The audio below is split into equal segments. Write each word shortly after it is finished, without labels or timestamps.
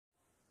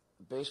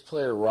bass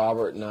player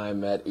Robert and I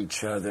met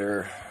each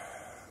other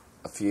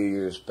a few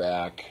years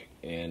back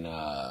in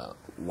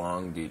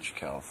Long Beach,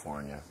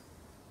 California,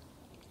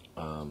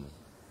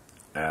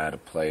 at a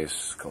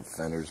place called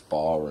Fender's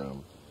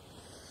Ballroom,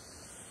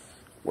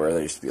 where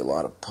there used to be a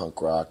lot of punk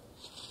rock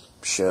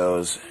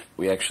shows.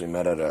 We actually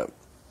met at a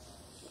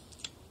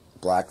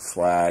Black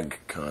Flag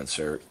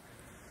concert,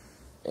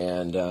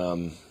 and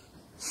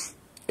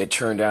it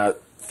turned out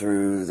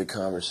through the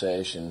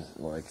conversation,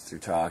 like through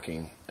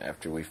talking,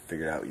 after we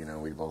figured out,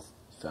 we both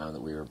found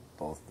that we were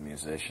both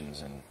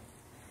musicians, and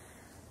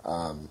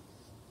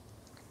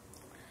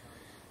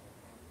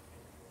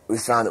we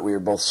found that we were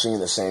both seeing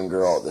the same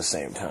girl at the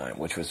same time,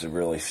 which was a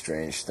really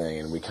strange thing,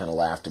 and we kind of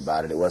laughed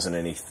about it. It wasn't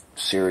any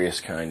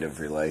serious kind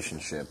of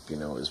relationship, it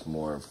was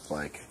more of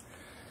like,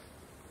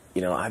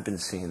 I've been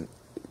seeing,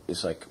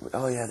 it's like,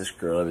 oh yeah, this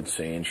girl I've been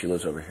seeing, she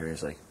lives over here, and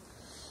he's like,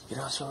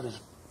 so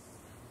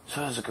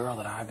does the girl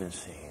that I've been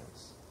seeing.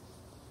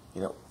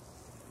 So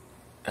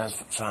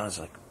I was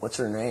like, what's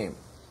her name?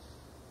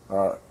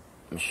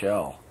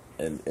 Michelle.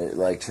 And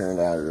it turned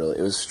out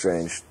it was a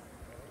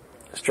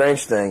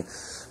strange thing.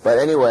 But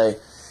anyway,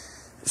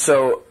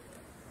 so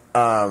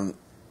at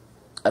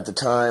the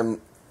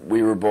time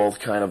we were both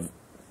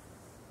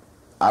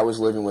I was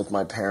living with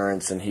my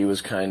parents, and he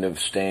was kind of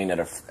staying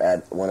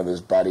at one of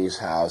his buddies'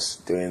 house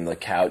doing the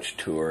couch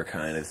tour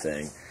kind of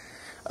thing.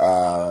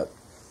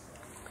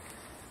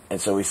 And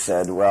so we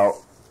said,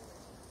 well,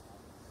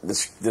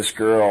 this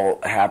girl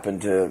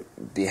happened to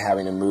be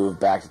having to move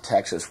back to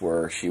Texas,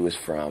 where she was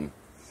from,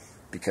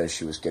 because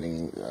she was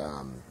getting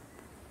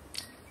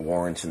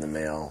warrants in the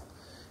mail,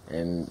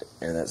 and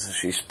so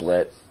she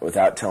split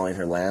without telling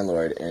her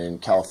landlord. And in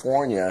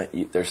California,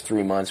 there's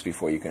 3 months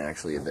before you can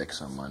actually evict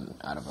someone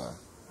out of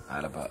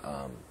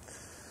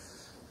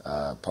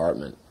a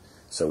apartment.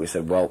 So we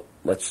said, well,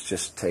 let's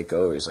just take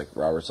over. He's like,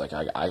 Robert's like,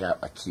 I got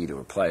a key to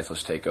her place.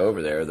 Let's take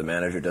over there. The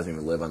manager doesn't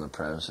even live on the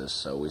premises.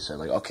 So we said,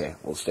 okay,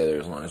 we'll stay there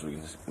as long as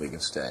we can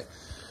stay.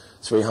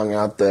 So we hung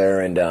out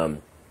there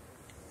and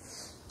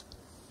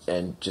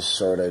just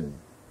sort of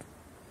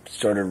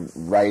started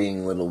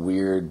writing little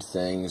weird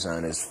things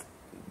on his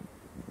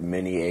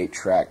mini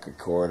 8-track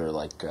recorder,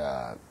 like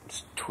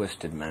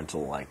Twisted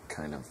Mental, like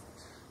kind of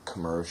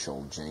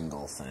commercial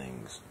jingle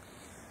things.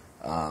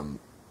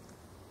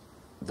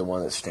 The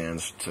one that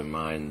stands to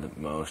mind the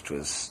most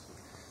was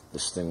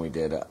this thing we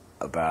did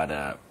about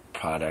a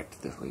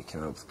product that we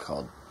came up with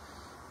called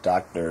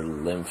Dr.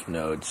 Lymph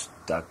Nodes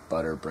Duck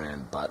Butter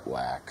Brand Butt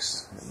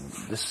Wax. And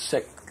this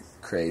sick,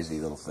 crazy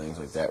little things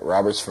like that.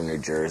 Robert's from New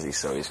Jersey,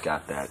 so he's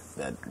got that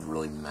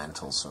really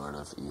mental sort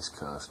of East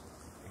Coast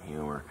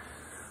humor.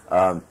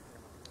 But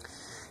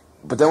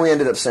then we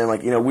ended up saying,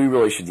 we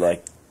really should,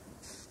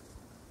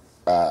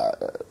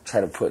 try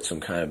to put some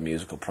kind of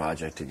musical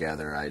project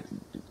together. I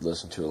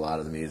listened to a lot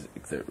of the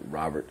music that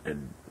Robert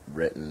had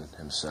written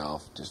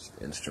himself, just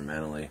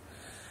instrumentally,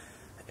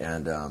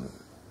 and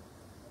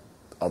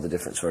all the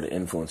different sort of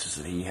influences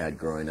that he had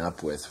growing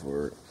up with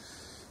were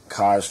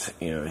caused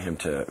him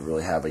to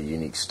really have a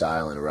unique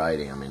style in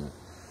writing. I mean,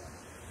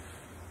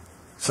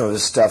 some of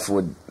his stuff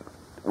would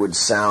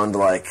sound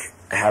like,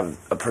 have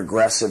a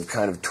progressive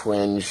kind of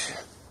twinge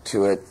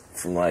to it,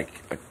 from like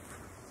a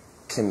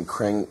Kim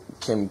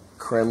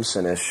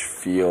Crimson-ish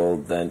feel,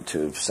 then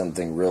to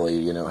something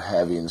really,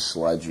 heavy and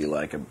sludgy,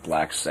 like a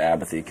Black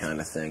Sabbath-y kind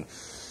of thing.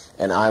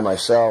 And I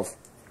myself,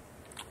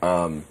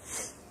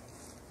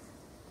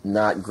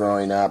 not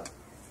growing up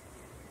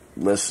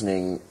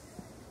listening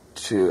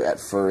at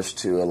first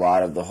to a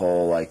lot of the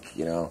whole,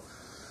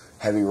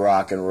 heavy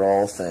rock and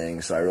roll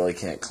thing, so I really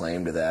can't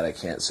claim to that. I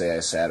can't say I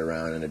sat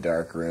around in a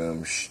dark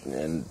room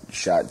and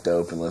shot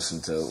dope and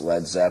listened to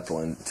Led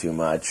Zeppelin too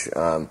much.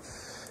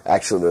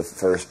 Actually, the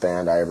first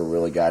band I ever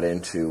really got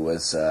into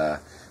was,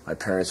 my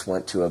parents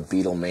went to a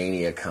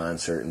Beatlemania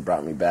concert and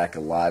brought me back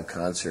a live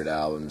concert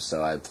album,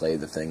 so I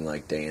played the thing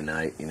like day and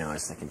night. I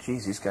was thinking,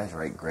 geez, these guys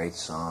write great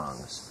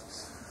songs.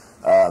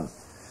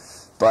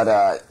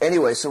 But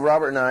anyway, so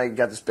Robert and I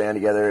got this band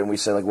together, and we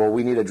said, well,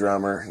 we need a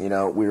drummer.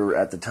 We were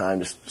at the time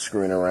just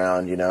screwing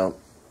around,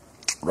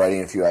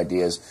 writing a few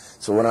ideas.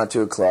 So we went out to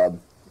a club.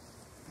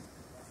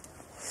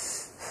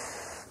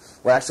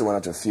 We actually went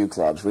out to a few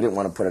clubs. We didn't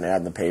want to put an ad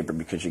in the paper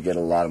because you get a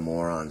lot of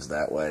morons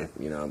that way,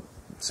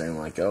 saying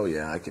like, oh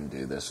yeah, I can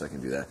do this, I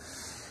can do that.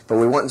 But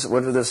we went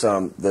to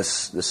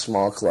this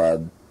small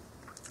club,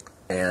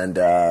 and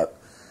there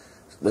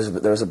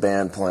was a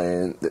band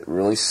playing that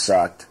really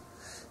sucked.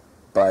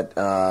 But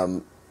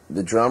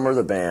the drummer of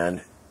the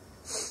band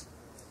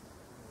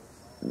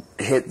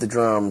hit the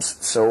drums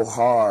so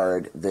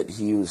hard that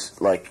he was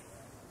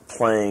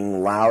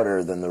playing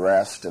louder than the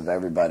rest of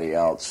everybody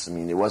else. I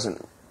mean, it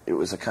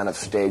was a kind of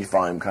stage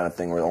volume kind of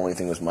thing where the only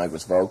thing was Mike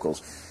was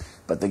vocals.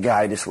 But the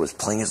guy just was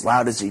playing as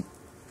loud as he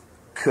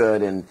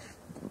could and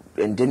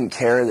didn't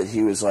care that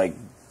he was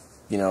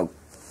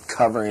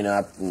covering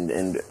up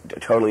and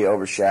totally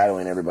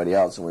overshadowing everybody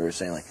else. And we were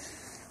saying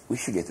we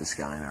should get this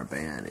guy in our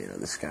band.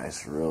 This guy,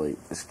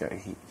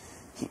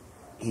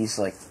 he's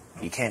like,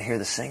 you can't hear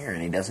the singer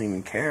and he doesn't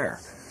even care.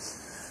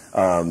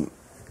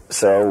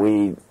 So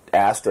we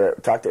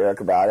talked to Eric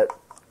about it.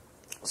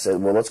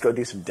 Said, well, let's go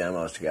do some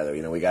demos together.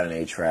 We got an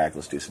 8-track.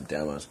 Let's do some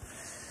demos.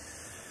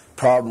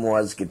 Problem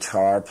was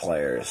guitar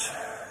players.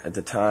 At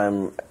that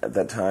time,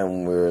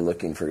 we were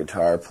looking for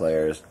guitar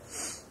players.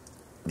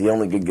 The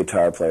only good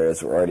guitar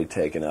players were already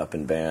taken up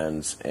in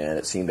bands, and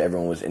it seemed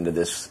everyone was into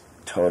this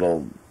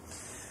total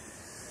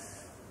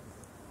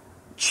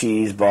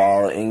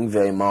cheeseball,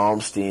 Yngwie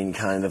Malmsteen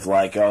kind of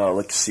like, oh,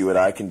 look, see what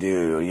I can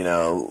do,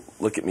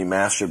 look at me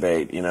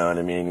masturbate, you know what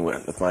I mean,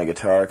 with my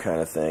guitar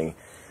kind of thing.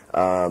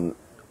 And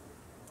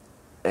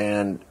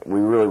we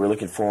really were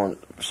looking for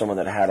someone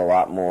that had a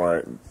lot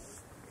more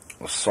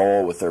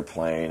soul with their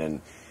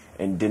playing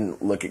and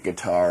didn't look at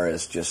guitar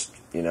as just,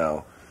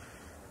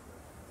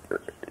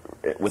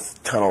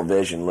 with tunnel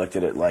vision, looked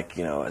at it like,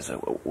 as a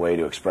way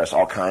to express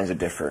all kinds of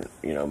different,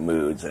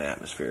 moods and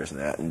atmospheres and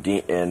that.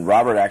 And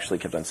Robert actually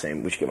kept on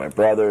saying, we should get my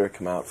brother,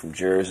 come out from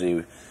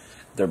Jersey.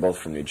 They're both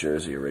from New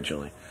Jersey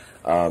originally.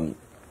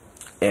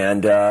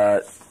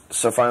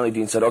 So finally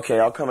Dean said, okay,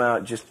 I'll come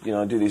out, just,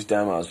 do these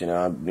demos,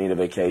 I need a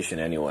vacation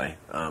anyway.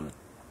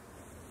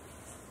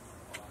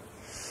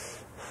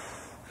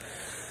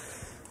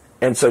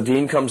 And so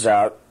Dean comes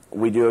out,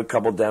 we do a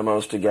couple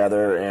demos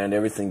together, and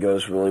everything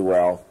goes really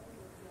well.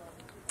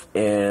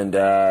 And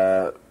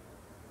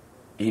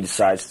he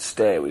decides to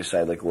stay. We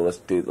decide, like, well, we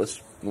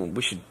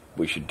should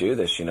do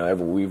this.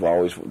 We've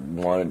always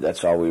wanted.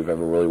 That's all we've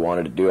ever really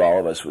wanted to do. All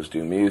of us was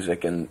do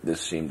music, and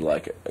this seemed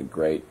like a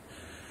great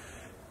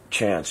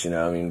chance.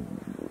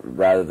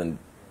 Rather than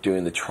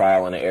doing the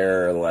trial and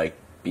error, like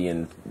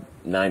being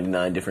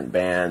 99 different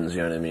bands.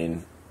 You know what I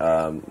mean?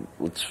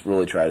 Let's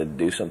really try to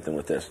do something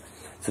with this.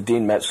 So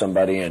Dean met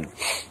somebody, and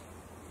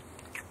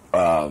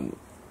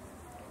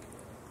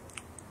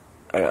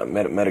I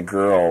met a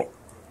girl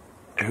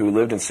who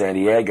lived in San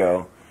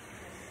Diego,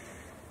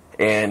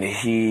 and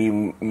he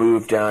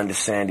moved down to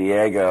San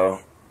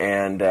Diego,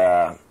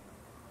 and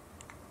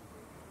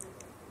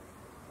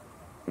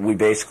we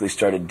basically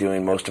started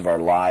doing most of our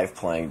live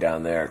playing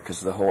down there,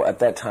 because at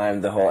that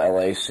time the whole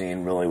LA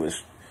scene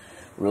was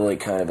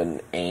kind of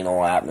an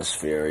anal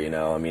atmosphere,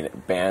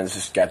 bands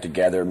just got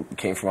together,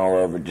 came from all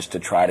over just to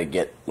try to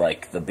get,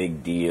 like, the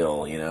big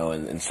deal,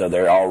 and so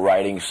they're all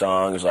writing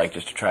songs, like,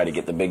 just to try to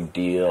get the big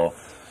deal.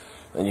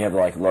 And you have,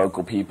 like,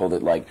 local people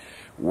that, like,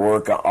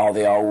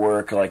 they all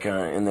work, like,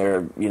 in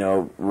their,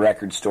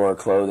 record store,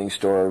 clothing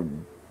store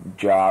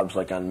jobs,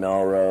 like, on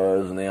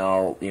Melrose, and they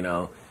all,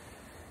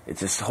 it's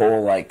this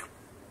whole, like,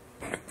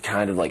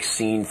 kind of, like,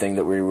 scene thing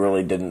that we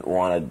really didn't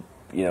want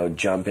to,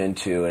 jump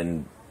into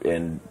and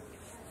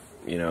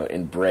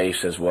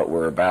embrace as what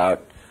we're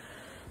about.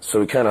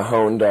 So we kind of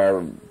honed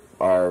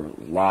our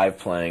live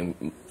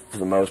playing for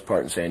the most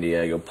part in San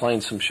Diego,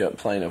 playing some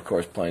shows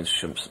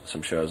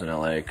in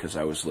LA because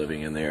I was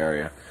living in the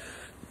area.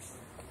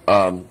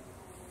 As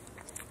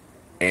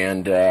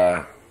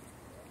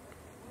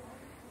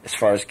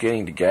far as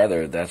getting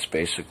together, that's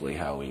basically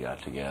how we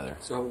got together.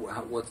 So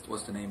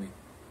what's the naming?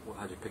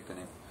 How'd you pick the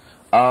name?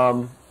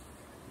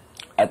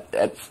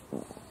 At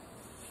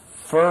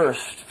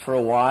first, for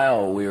a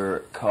while, we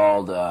were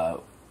called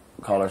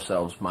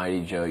ourselves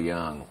Mighty Joe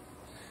Young.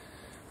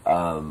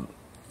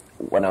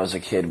 When I was a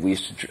kid, when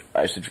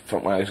I was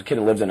a kid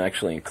and lived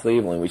in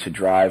Cleveland, we used to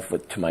drive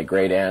to my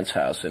great aunt's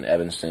house in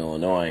Evanston,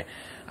 Illinois.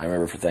 I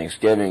remember for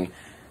Thanksgiving,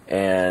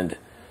 and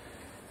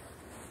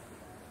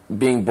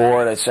being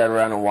bored, I sat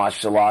around and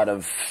watched a lot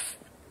of,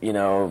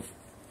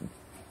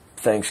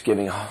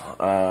 Thanksgiving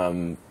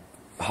holiday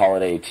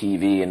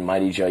TV, and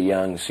Mighty Joe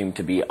Young seemed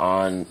to be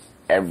on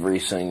every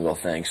single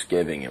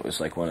Thanksgiving. It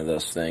was like one of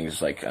those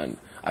things, like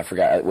I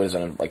forgot, it was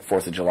on like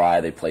 4th of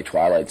July, they play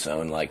Twilight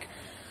Zone, like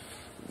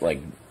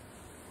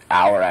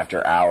hour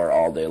after hour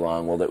all day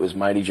long. Well, that was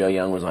Mighty Joe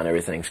Young was on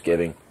every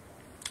Thanksgiving,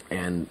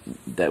 and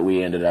that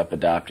we ended up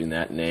adopting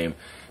that name.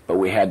 But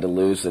we had to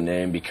lose the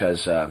name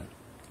because there's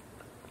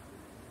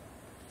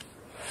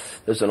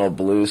an old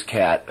blues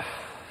cat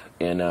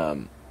in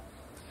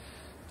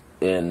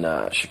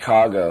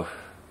Chicago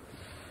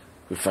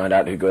who found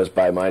out who goes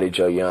by Mighty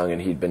Joe Young, and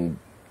he'd been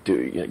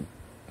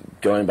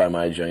going by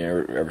Mighty Joe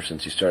Young ever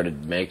since he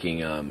started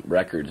making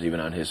records, even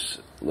on his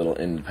little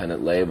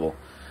independent label.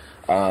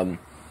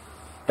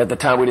 At the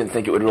time, we didn't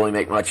think it would really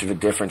make much of a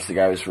difference. The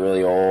guy was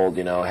really old,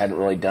 hadn't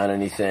really done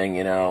anything,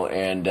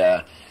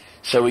 and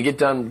so we get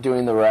done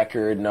doing the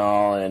record and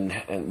all,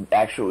 and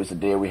actually it was the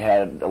day we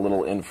had a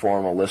little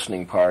informal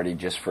listening party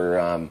just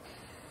for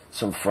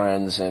some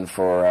friends and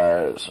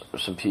for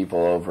some people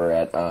over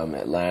at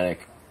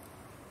Atlantic,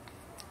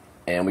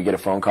 and we get a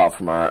phone call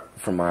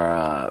from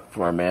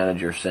our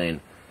manager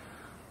saying,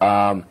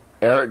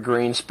 Eric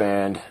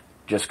Greenspan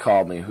just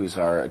called me, who's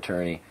our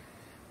attorney.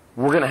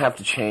 We're going to have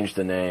to change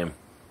the name.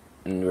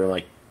 And we're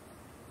like,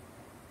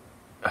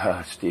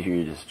 Steve,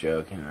 you're just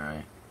joking,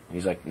 right?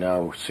 He's like,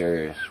 no,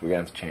 serious. We're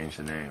going to have to change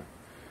the name.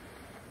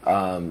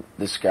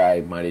 This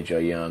guy, Mighty Joe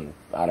Young,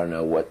 I don't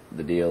know what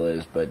the deal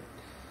is, but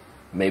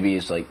maybe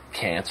he's like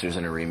cancer's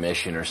in a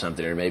remission or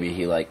something, or maybe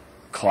he like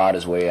clawed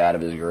his way out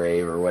of his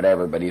grave or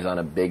whatever, but he's on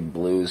a big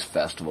blues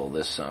festival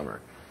this summer.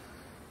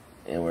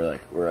 And we're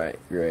like, right,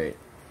 great.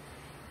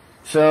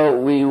 So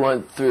we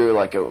went through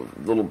like a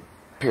little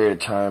period of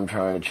time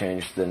trying to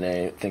change the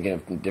name, thinking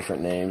of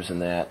different names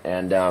and that.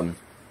 And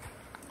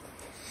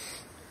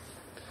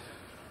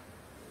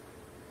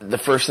the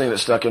first thing that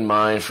stuck in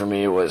mind for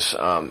me was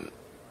that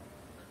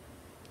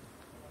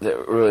I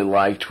really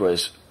liked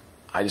was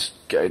I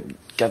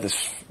got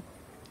this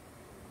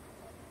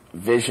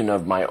vision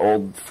of my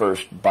old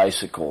first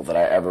bicycle that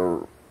I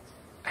ever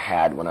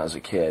had when I was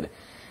a kid.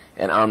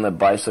 And on the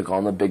bicycle,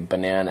 on the big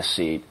banana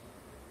seat,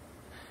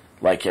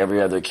 like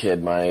every other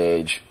kid my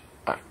age,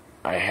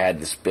 I had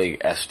this big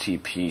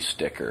STP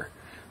sticker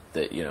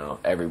that,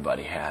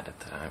 everybody had at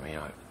the time.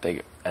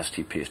 Big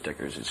STP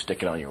stickers. You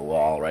stick it on your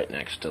wall right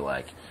next to,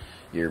 like,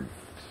 your,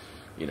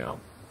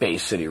 Bay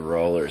City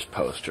Rollers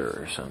poster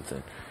or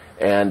something.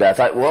 And I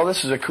thought, well,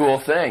 this is a cool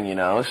thing,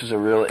 This is a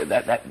really,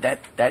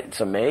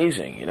 that's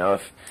amazing,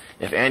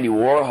 If Andy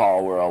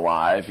Warhol were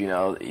alive,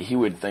 he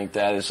would think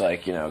that is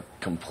like,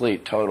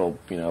 complete, total,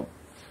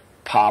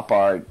 pop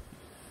art,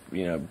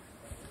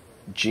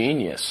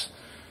 genius.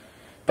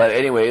 But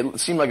anyway, it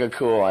seemed like a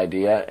cool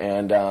idea,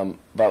 and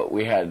but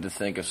we had to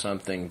think of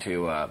something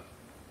to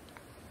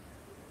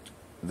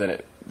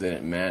that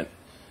it meant.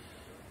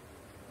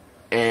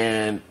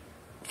 And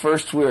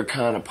first, we were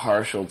kind of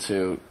partial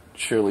to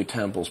Shirley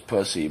Temple's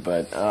Pussy,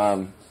 but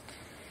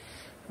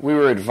we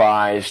were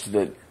advised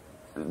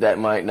that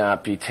might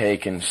not be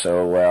taken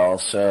so well,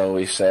 so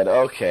we said,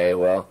 okay,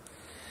 well,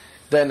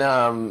 then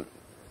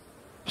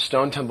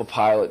Stone Temple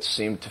Pilots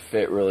seemed to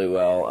fit really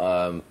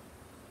well.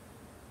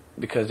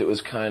 Because it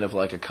was kind of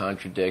like a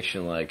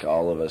contradiction, like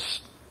all of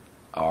us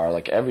are,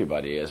 like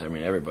everybody is. I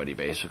mean, everybody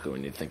basically,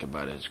 when you think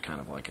about it, is kind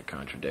of like a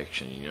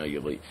contradiction.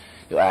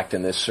 You'll act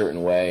in this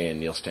certain way,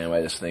 and you'll stand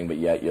by this thing, but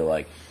yet you're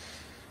like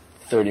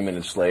 30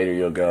 minutes later,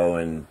 you'll go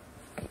and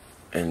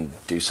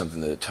do something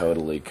that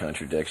totally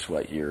contradicts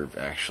what you're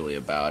actually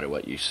about or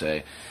what you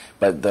say.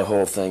 But the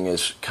whole thing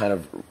is kind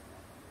of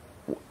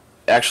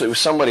actually it was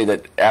somebody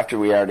that after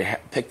we already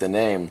picked the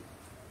name.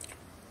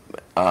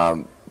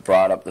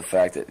 Brought up the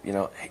fact that,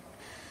 hey,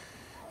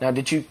 now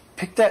did you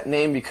pick that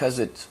name because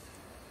it's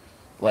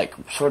like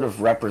sort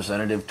of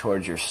representative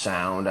towards your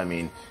sound? I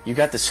mean, you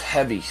got this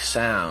heavy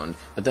sound,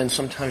 but then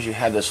sometimes you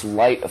have this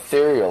light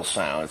ethereal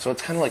sound. So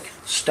it's kind of like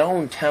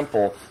Stone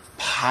Temple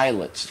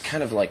Pilots. It's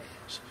kind of like,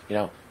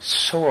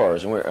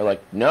 soars. And we're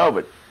like, no,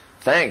 but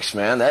thanks,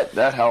 man.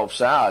 That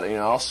helps out.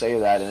 I'll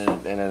say that in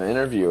an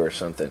interview or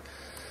something.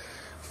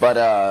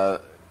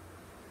 But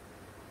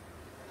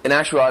in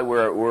actuality,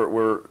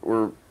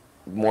 we're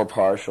more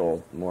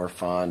partial, more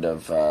fond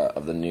of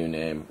the new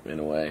name in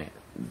a way.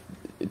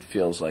 It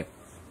feels like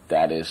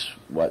that is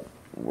what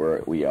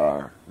we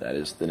are. That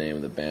is the name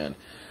of the band,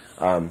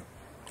 and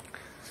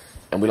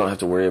we don't have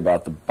to worry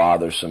about the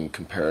bothersome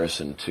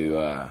comparison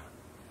to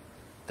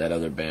that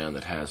other band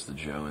that has the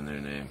Joe in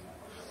their name.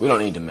 We don't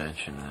need to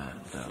mention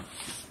that, though.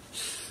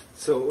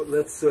 So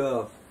let's.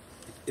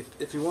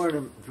 If you weren't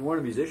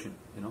a musician,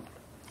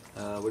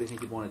 what do you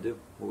think you'd want to do?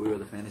 What were your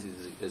other fantasies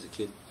as a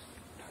kid?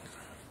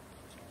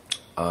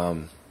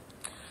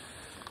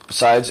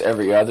 Besides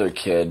every other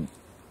kid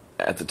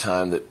at the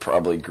time that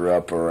probably grew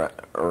up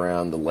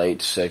around the late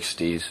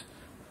 60s,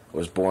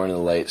 was born in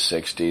the late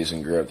 60s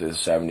and grew up through the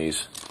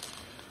 70s,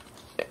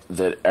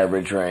 that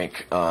ever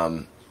drank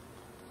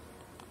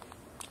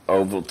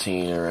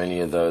Ovaltine or any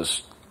of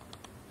those,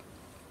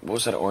 what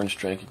was that orange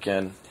drink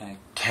again?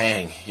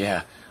 Tang,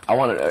 yeah. I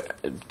wanted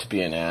to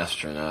be an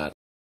astronaut.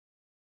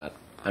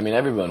 I mean,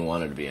 everyone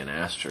wanted to be an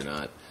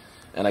astronaut.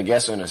 And I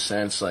guess in a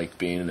sense, like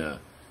being a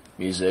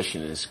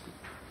musician it's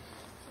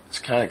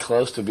kind of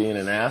close to being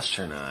an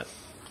astronaut.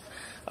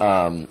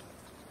 Now,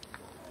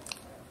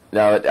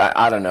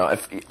 I don't know.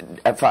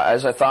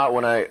 As I thought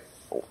when I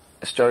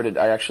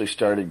actually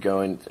started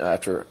going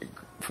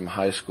from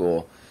high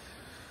school,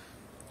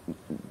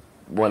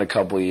 went a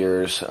couple of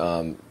years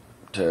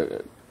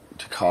to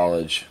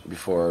college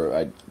before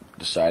I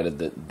decided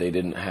that they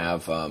didn't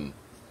have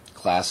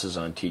classes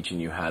on teaching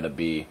you how to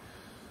be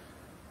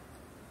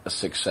a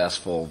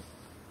successful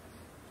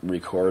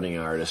recording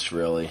artist,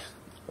 really,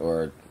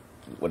 or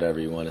whatever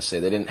you want to say.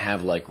 They didn't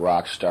have like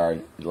rock star,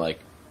 like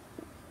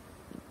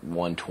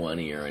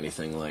 120 or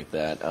anything like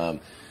that.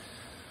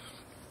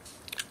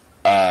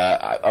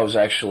 I was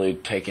actually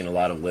taking a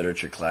lot of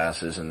literature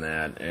classes and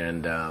that,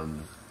 and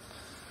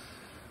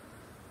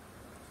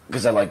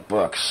because I like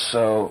books.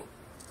 So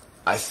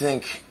I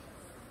think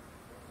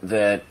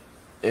that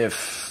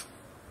if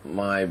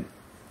my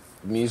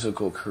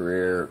musical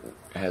career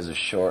has a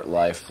short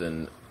life,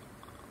 then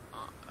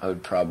I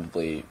would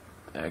probably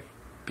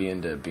be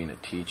into being a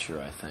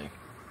teacher, I think.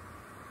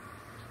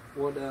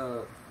 What,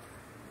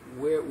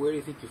 where do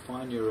you think you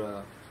find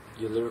your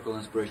lyrical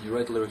inspiration? You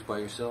write the lyrics by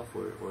yourself,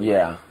 or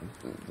yeah,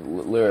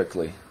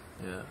 lyrically,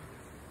 yeah.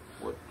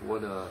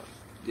 What are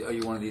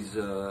you one of these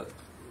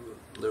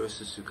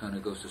lyricists who kind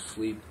of goes to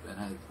sleep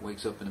and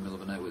wakes up in the middle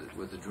of the night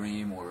with a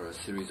dream or a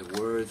series of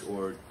words,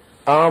 or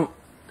tell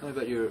me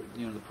about your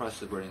the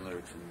process of writing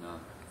lyrics, and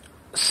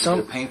is it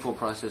a painful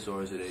process,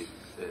 or is it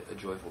a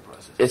joyful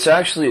process? It's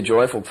actually a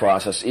joyful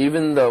process.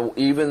 Even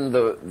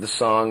the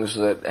songs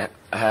that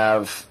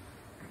have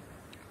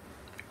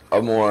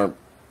a more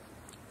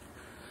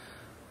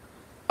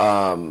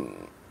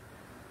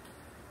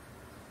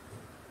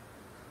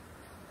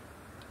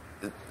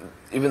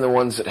even the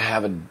ones that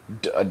have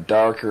a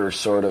darker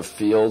sort of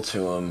feel to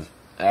them,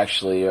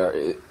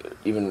 actually,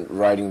 even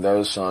writing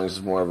those songs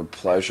is more of a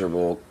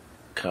pleasurable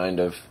kind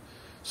of.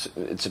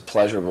 It's a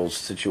pleasurable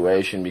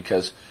situation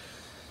because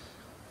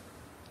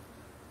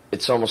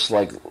it's almost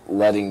like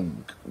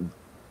letting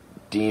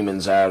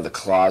demons out of the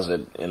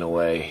closet in a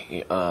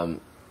way.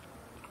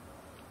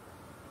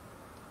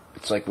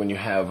 It's like when you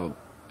have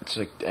it's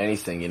like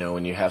anything,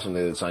 when you have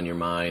something that's on your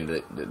mind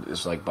that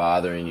is like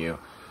bothering you.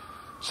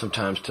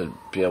 Sometimes to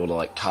be able to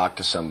like talk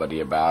to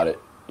somebody about it,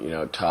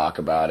 talk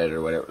about it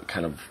or whatever, it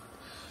kind of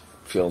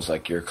feels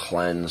like you're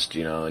cleansed,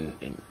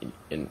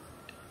 and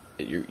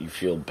you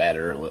feel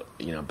better,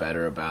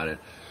 better about it.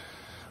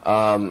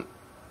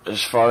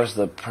 As far as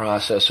the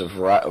process of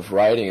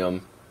writing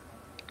them,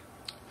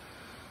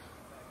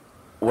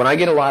 when I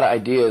get a lot of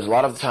ideas, a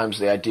lot of the times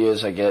the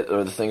ideas I get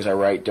or the things I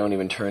write don't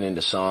even turn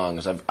into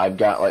songs. I've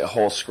got like a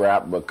whole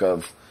scrapbook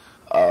of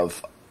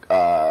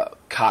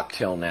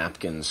cocktail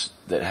napkins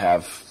that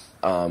have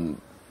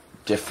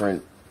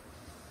different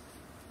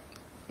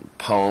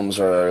poems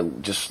or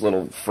just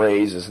little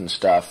phrases and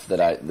stuff that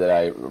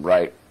I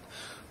write.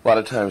 A lot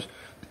of times,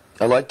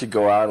 I like to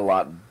go out a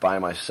lot by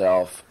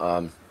myself.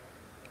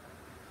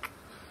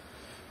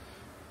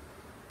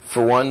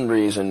 For one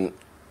reason,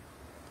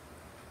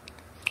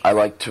 I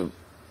like to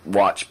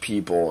watch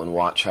people and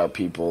watch how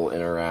people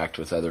interact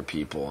with other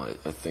people.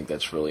 I think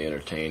that's really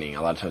entertaining.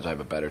 A lot of times I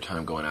have a better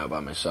time going out by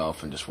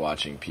myself and just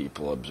watching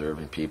people,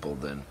 observing people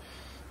than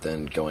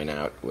going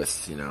out with,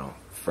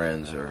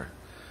 friends or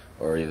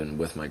even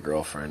with my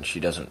girlfriend. She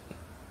doesn't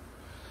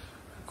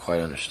quite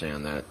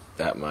understand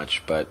that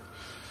much, but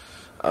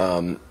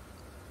so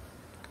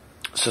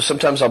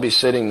sometimes I'll be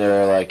sitting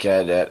there like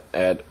at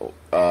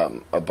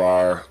a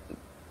bar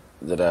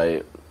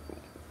that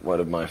one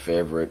of my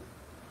favorite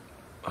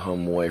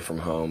home away from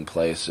home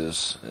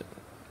places.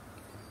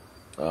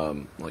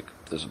 Like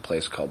there's a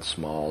place called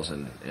Smalls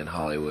in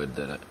Hollywood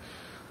that I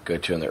go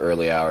to in the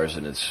early hours,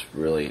 and it's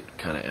really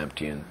kind of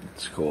empty and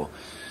it's cool.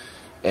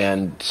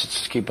 And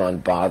just keep on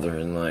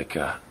bothering like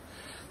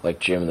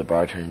Jim, the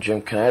bartender.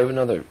 Jim, can I have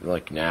another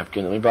like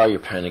napkin? Let me borrow your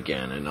pen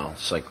again, and I'll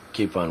just like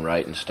keep on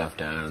writing stuff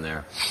down in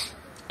there.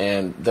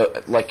 And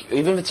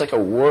even if it's like a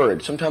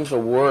word, sometimes a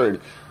word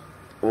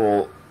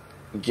will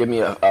give me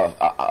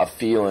a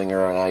feeling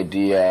or an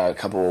idea, a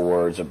couple of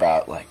words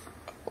about like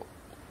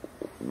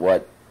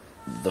what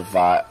the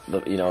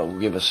vibe,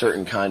 give a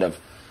certain kind of.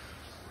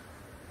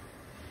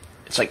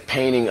 It's like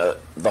painting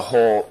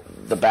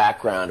the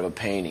background of a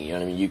painting. You know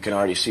what I mean? You can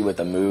already see what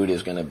the mood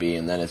is going to be,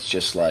 and then it's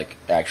just like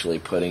actually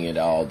putting it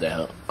all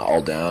down.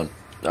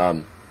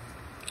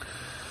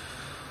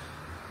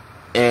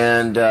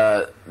 And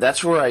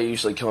that's where I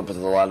usually come up with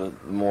a lot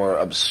of more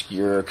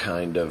obscure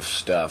kind of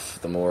stuff,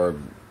 the more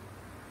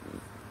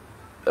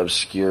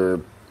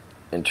obscure,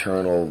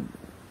 internal,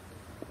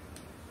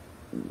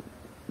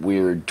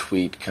 weird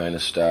tweet kind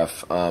of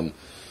stuff.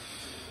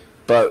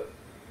 But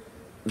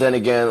then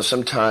again,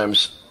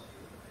 sometimes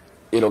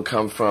it'll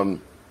come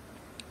from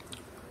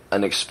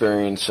an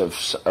experience of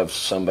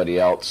somebody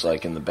else,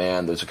 like in the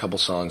band. There's a couple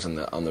songs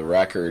on the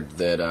record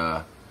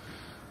that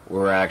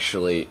were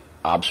actually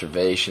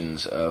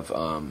observations of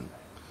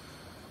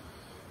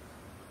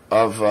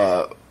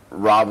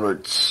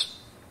Robert's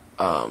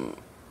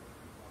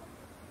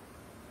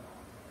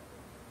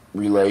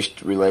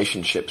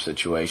relationship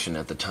situation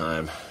at the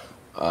time.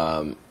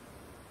 It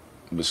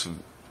was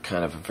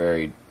kind of a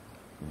very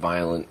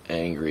violent,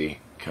 angry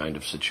kind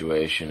of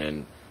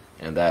situation,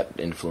 and that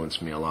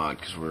influenced me a lot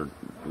because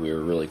we were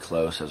really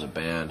close as a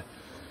band.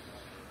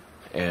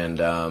 And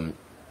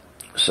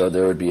so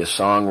there would be a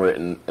song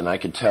written, and I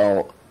could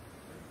tell,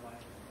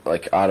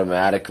 like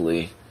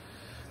automatically,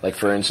 like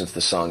for instance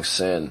the song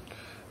 "Sin."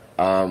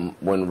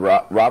 When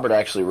Robert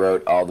actually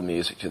wrote all the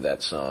music to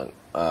that song.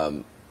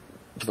 For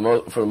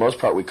the most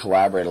part, we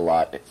collaborate a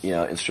lot,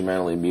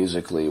 instrumentally,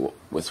 musically,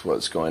 with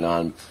what's going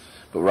on.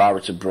 But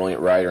Robert's a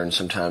brilliant writer, and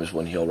sometimes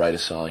when he'll write a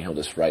song, he'll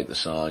just write the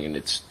song, and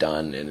it's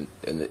done,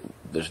 and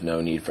there's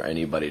no need for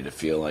anybody to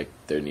feel like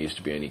there needs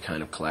to be any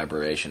kind of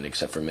collaboration,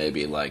 except for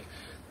maybe like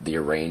the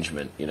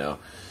arrangement,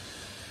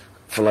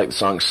 For like the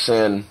song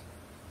 "Sin,"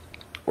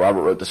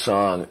 Robert wrote the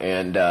song,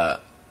 and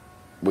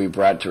we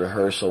brought it to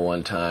rehearsal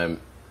one time,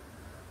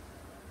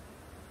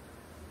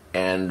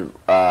 and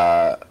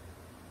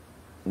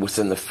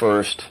within the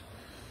first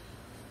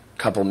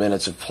couple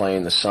minutes of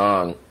playing the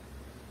song,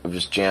 of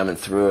just jamming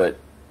through it,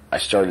 I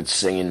started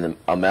singing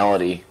a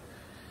melody,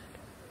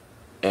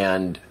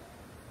 and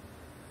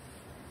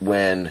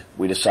when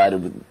we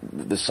decided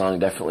this song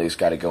definitely has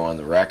got to go on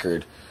the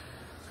record,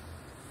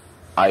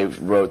 I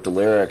wrote the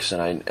lyrics,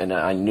 and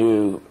I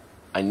knew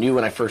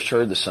when I first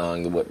heard the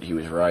song what he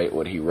was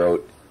what he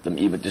wrote,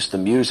 even just the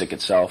music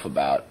itself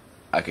about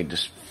I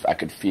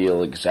could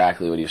feel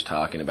exactly what he was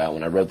talking about.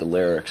 When I wrote the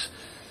lyrics,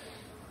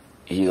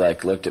 he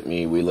like looked at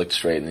me. We looked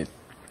straight in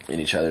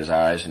each other's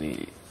eyes, and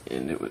he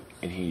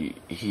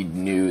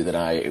knew that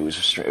it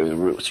was a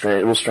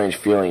real strange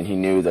feeling. He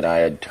knew that I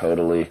had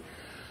totally,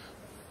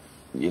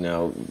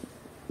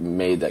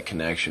 made that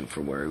connection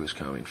from where he was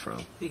coming from.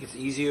 I think it's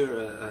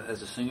easier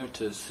as a singer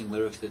to sing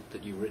lyrics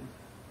that you've written.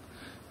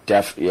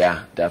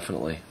 Yeah,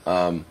 definitely.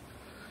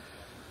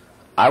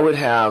 I would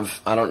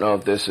have. I don't know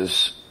if this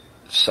is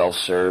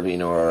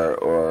self-serving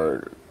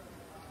or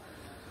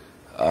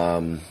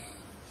I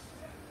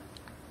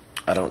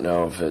don't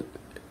know if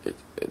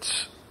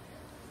it's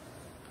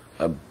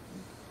a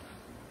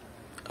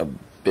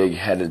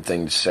big-headed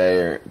thing to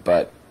say,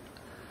 but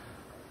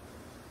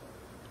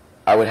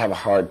I would have a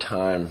hard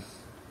time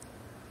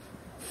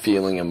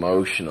feeling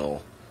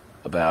emotional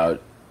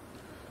about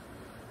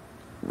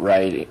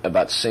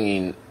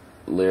singing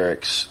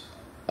lyrics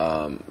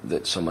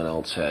that someone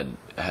else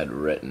had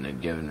written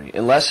and given me,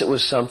 unless it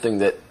was something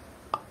that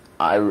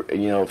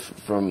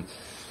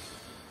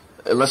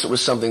unless it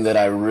was something that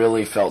I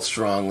really felt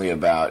strongly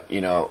about,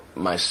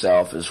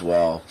 myself as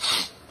well.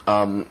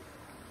 I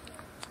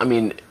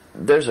mean,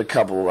 there's a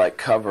couple like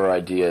cover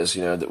ideas,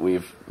 that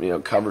we've,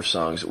 cover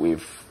songs that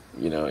we've,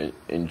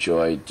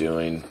 enjoyed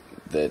doing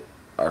that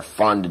are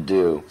fun to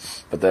do,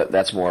 but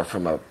that's more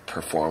from a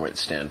performance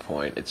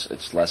standpoint.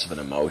 It's less of an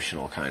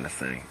emotional kind of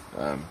thing.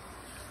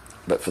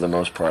 But for the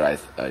most part, I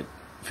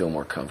feel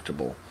more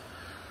comfortable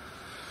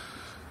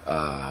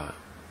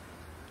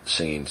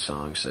singing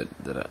songs that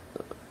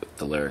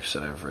the lyrics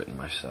that I've written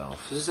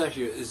myself. So is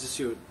this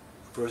your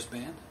first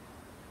band?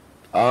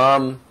 Tell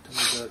me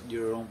about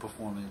your own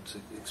performance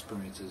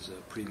experiences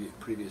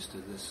previous to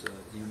this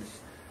unit.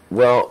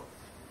 Well,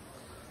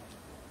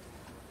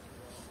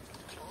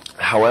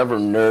 however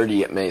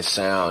nerdy it may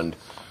sound,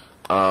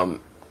 when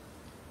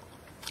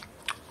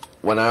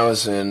I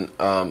was in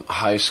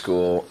high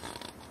school,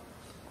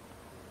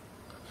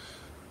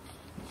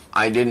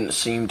 I didn't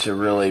seem to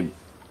really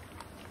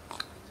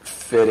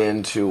fit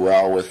in too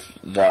well with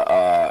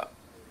the.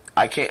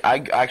 I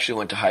actually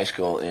went to high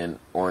school in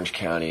Orange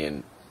County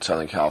in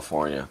Southern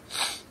California,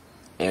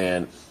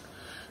 and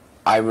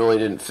I really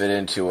didn't fit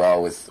in too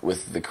well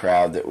with the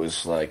crowd that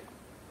was like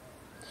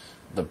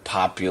the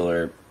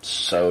popular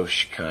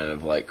Soch kind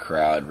of like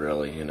crowd,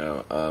 really,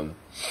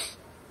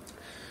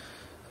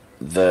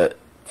 the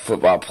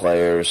football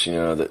players,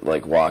 that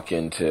like walk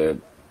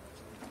into,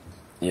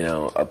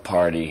 a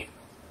party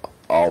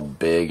all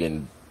big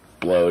and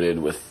bloated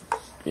with,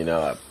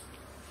 a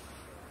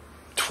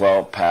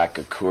 12-pack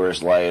of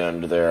Coors Light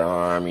under their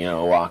arm,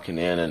 walking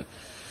in.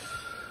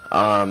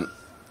 And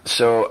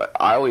so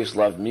I always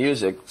loved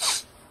music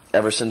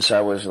ever since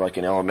I was like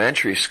in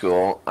elementary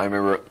school. I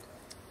remember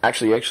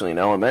actually in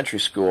elementary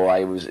school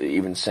I was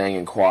even sang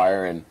in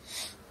choir, and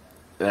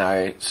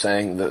I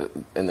sang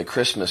in the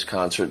Christmas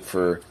concert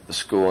for the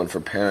school and for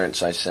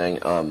parents. I sang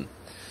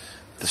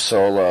the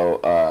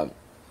solo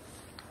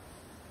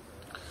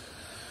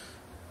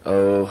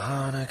Oh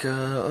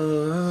Hanukkah,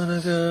 oh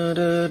Hanukkah,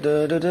 da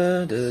da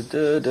da da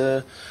da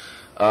da.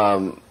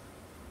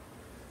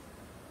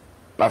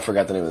 I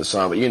forgot the name of the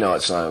song, but you know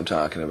what song I'm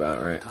talking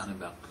about, right?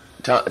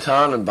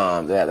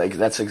 Tannenbaum. Yeah,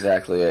 that's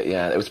exactly it.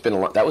 Yeah, it's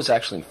been that was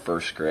actually in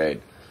first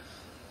grade.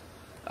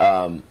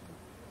 And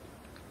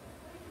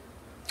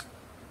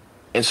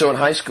so in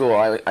high school,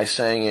 I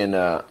sang in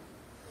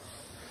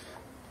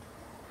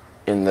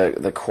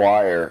the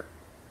choir,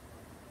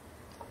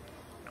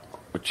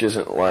 which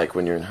isn't like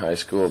when you're in high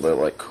school the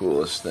like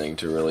coolest thing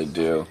to really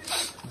do,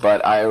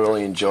 but I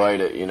really enjoyed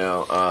it.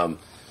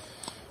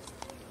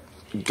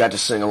 Got to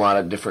sing a lot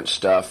of different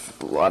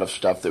stuff, a lot of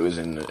stuff that was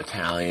in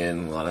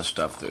Italian, a lot of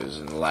stuff that was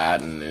in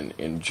Latin and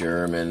in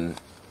German,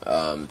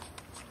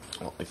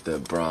 like the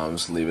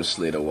Brahms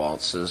Liebeslieder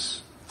waltzes,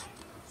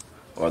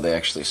 or they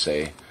actually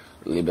say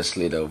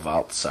Liebeslieder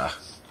Walzer.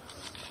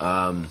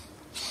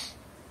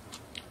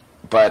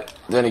 But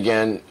then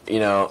again,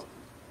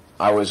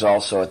 I was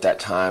also at that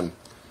time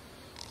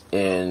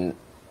into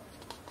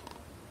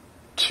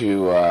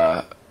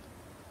a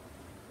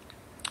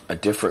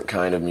different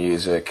kind of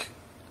music.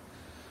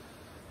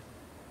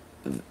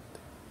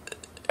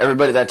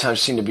 Everybody at that time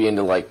seemed to be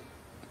into like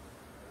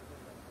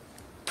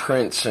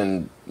Prince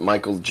and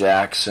Michael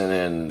Jackson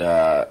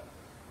and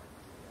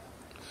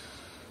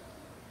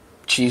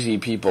cheesy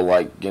people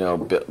like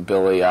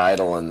Billy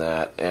Idol and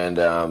that, and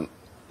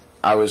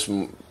I was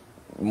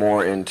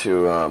more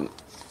into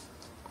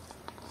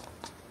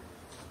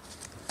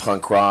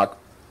punk rock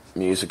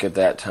music at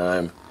that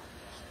time.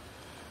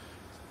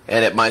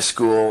 And at my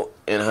school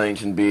in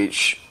Huntington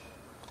Beach,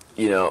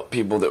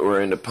 people that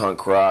were into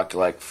punk rock,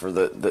 like for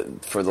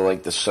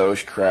the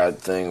Soch crowd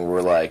thing,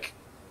 were like,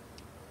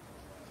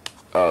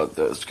 oh,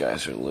 those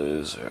guys are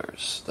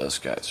losers. Those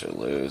guys are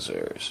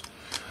losers.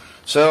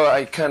 So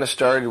I kind of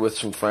started with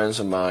some friends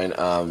of mine,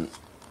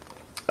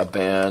 a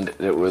band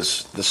that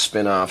was the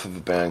spin-off of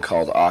a band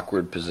called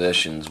Awkward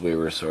Positions. We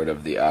were sort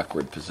of the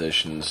Awkward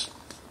Positions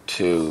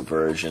 2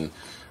 version.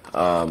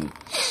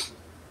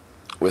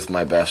 with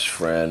my best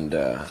friend,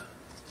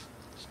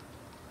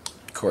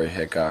 Corey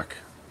Hickok,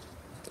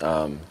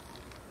 a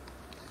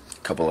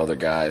couple other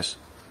guys,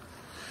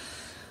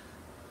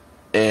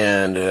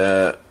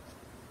 and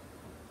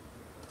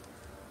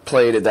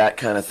played at that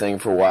kind of thing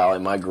for a while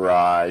in my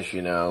garage,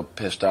 you know,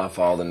 pissed off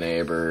all the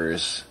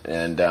neighbors,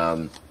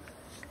 and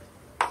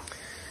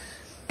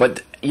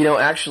but, you know,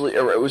 actually,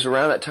 it was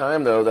around that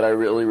time, though, that I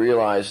really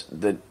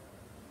realized that,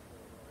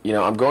 you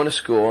know, I'm going to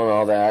school and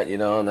all that, you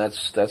know, and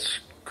that's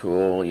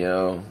cool, you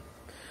know.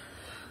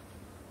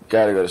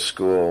 Got to go to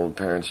school.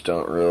 Parents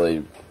don't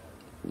really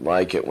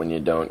like it when you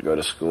don't go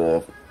to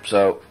school.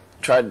 So,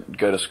 tried to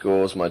go to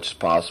school as much as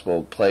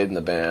possible, played in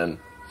the band,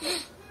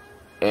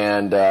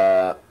 and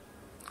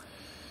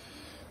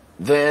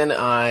then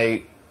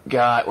I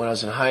got, when I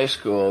was in high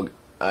school,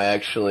 I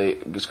actually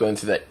was going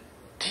through that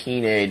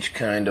teenage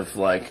kind of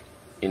like,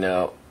 you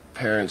know,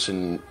 parents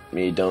and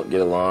me don't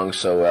get along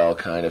so well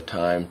kind of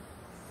time.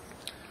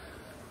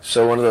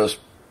 So one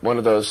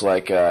of those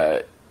like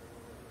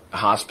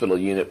hospital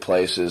unit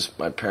places,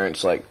 my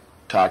parents like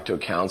talked to a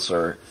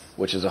counselor,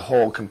 which is a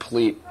whole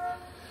complete,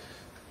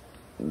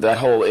 that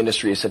whole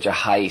industry is such a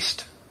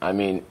heist. I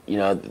mean, you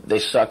know, they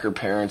sucker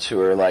parents who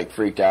are like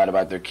freaked out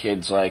about their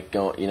kids like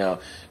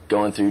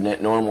going through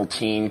normal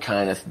teen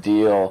kind of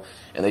deal,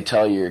 and they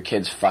tell you your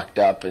kid's fucked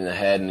up in the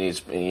head and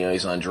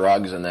he's on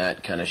drugs and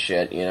that kind of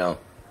shit, you know.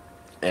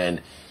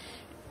 And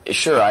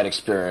sure, I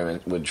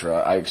experimented with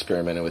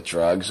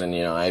drugs, and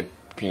I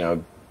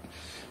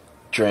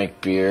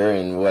drank beer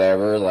and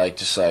whatever, like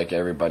just like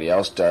everybody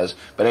else does.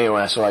 But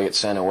anyway, so I get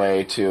sent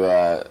away to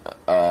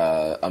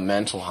a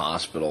mental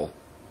hospital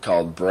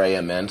called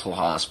Brea Mental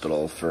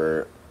Hospital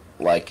for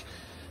like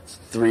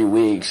 3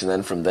 weeks, and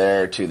then from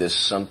there to this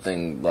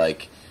something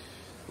like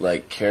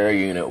care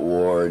unit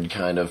ward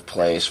kind of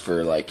place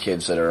for like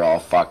kids that are all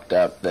fucked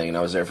up thing. And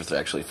I was there for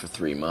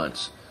 3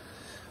 months.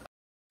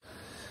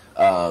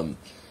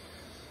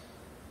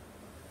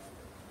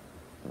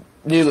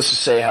 Needless to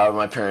say, however,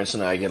 my parents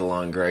and I get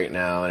along great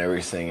now, and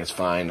everything is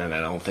fine, and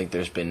I don't think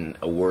there's been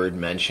a word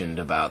mentioned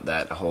about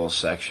that whole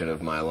section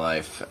of my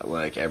life,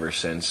 like, ever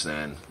since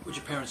then. What did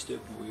your parents do?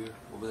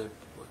 What were they,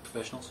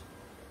 professionals?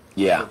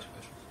 Yeah.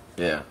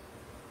 Yeah.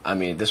 I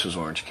mean, this was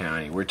Orange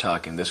County. We're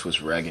talking, this was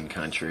Reagan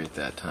country at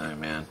that time,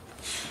 man.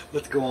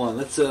 Let's go on.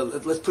 Let's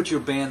put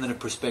your band in a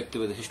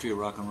perspective of the history of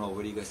rock and roll.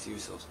 Where do you guys see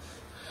yourselves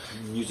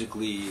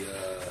musically?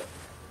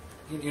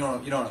 You know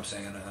what I'm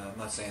saying. I'm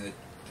not saying that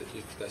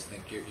you guys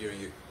think you're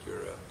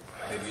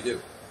maybe you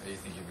do. You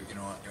think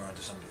you're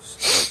onto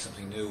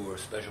something new or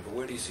special. But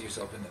where do you see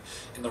yourself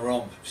in the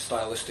realm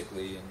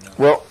stylistically? And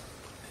well,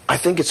 I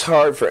think it's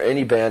hard for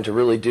any band to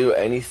really do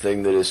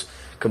anything that is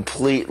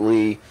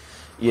completely,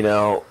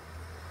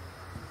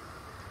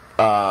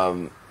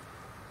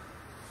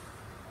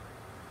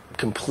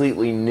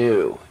 completely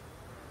new,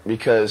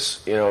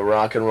 because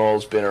rock and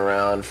roll's been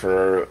around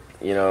for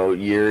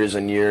years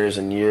and years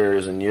and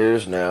years and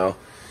years now,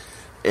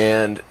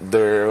 and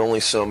there are only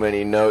so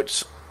many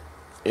notes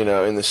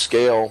in the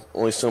scale,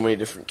 only so many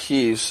different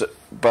keys.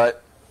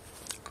 But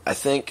I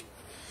think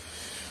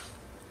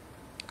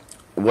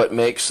what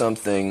makes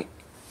something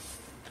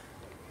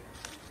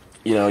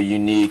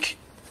unique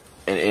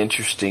and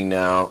interesting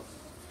now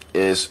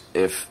is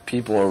if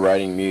people are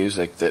writing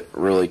music that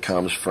really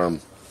comes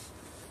from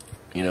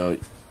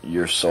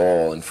your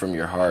soul and from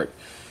your heart,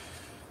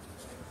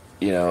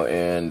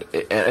 and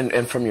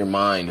from your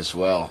mind as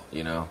well,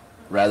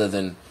 rather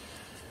than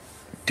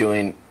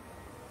doing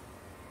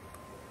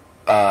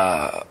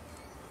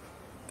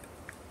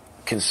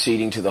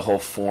conceding to the whole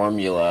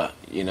formula,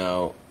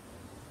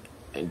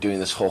 and doing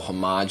this whole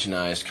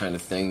homogenized kind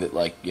of thing that,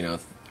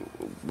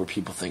 where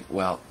people think,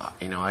 well,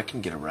 I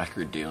can get a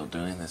record deal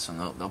doing this, and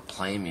they'll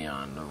play me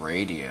on the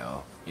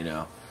radio,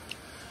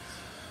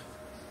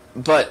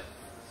 But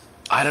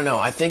I don't know.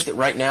 I think that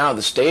right now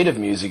the state of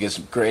music is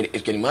great.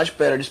 It's getting much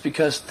better just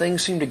because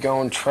things seem to go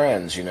in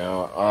trends,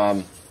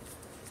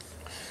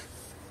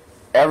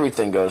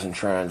 Everything goes in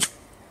trends.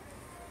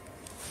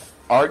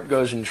 Art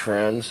goes in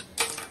trends.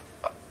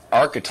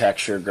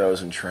 Architecture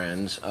goes in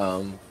trends.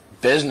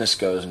 Business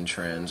goes in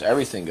trends.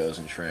 Everything goes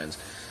in trends.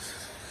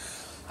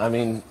 I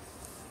mean,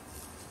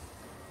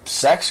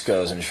 sex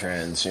goes in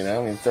trends,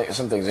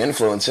 some things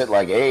influence it,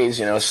 like AIDS,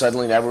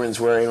 suddenly everyone's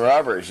wearing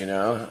rubbers,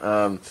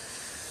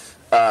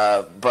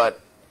 But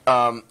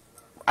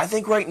I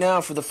think right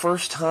now, for the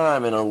first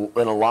time in a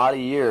lot of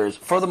years,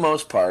 for the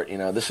most part,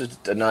 this is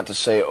not to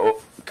say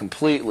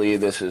completely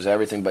this is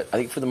everything, but I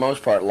think for the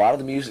most part, a lot of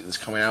the music that's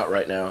coming out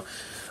right now,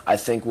 I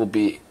think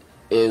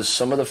is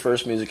some of the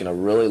first music in a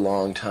really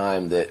long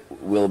time that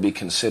will be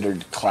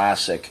considered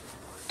classic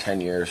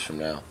 10 years from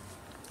now.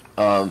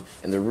 And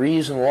the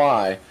reason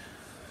why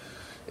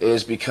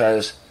is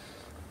because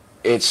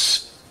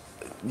it's,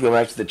 going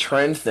back to the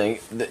trend thing,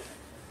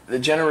 the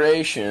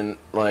generation,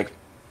 like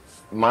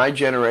my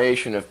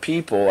generation of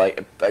people,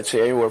 I'd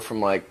say anywhere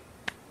from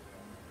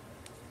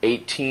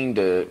 18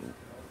 to,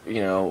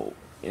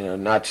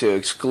 not to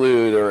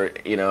exclude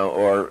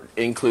or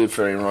include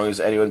for anyone wrong as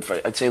anyone,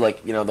 I'd say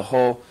the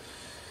whole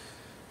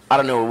I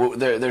don't know.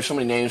 There's so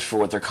many names for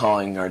what they're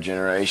calling our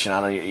generation.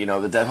 I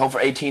don't, but that whole for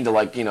 18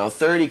 to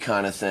 30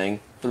 kind of thing,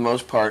 for the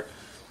most part,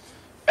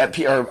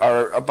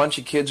 are a bunch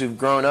of kids who've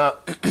grown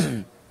up,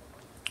 through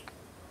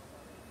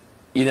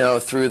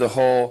the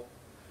whole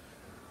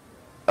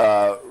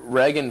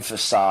Reagan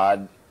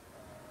facade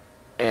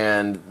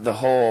and the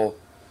whole,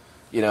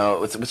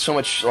 with so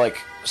much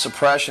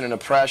suppression and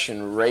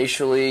oppression,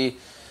 racially,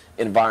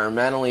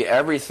 environmentally,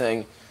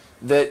 everything,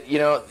 that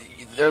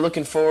they're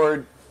looking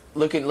forward.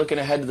 Looking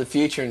ahead to the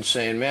future and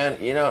saying, man,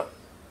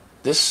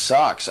 this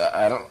sucks.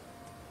 There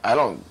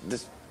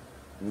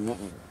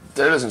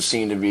doesn't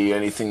seem to be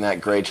anything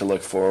that great to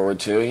look forward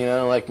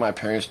to, like my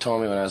parents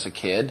told me when I was a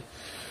kid.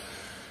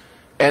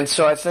 And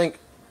so I think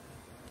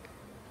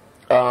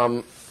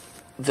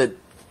that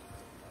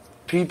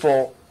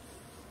people,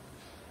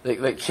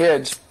 that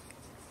kids,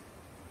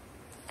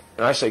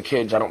 and I say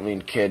kids, I don't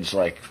mean kids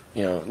like,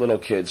 little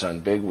kids on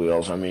big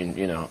wheels. I mean,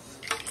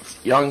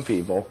 young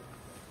people,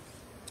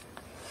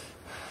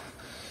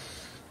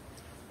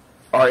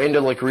 are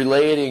into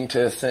relating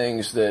to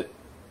things that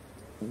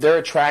they're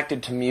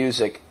attracted to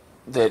music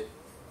that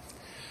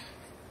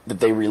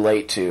they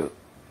relate to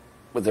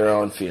with their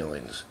own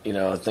feelings.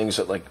 Things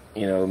that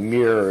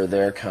mirror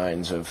their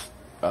kinds of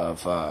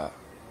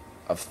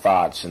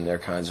thoughts and their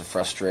kinds of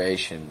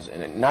frustrations,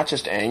 and not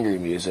just angry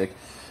music,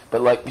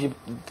 but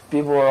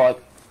people are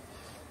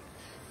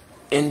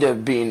into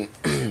being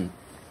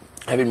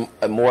having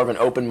more of an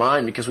open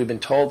mind, because we've been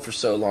told for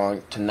so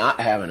long to not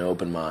have an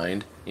open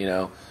mind.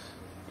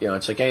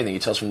 It's like anything. You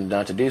tell someone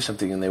not to do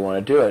something and they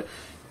want to do it.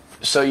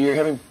 So you're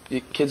having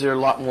kids that are a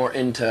lot more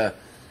into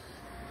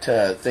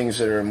things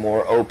that are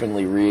more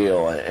openly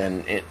real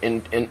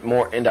and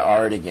more into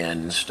art again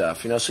and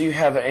stuff. So you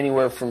have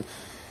anywhere from,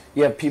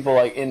 you have people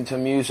into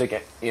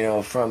music,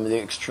 from the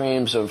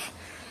extremes of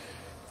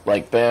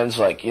bands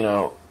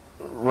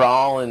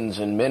Rollins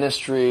and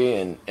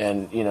Ministry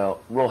and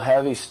real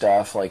heavy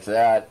stuff like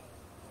that.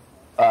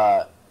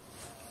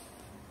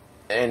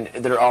 And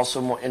they're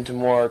also into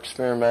more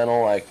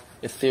experimental,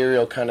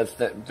 ethereal kind of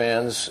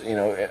bands,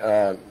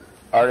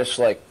 artists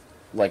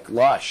like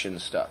Lush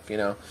and stuff,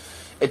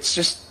 It's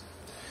just,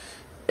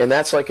 and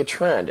that's a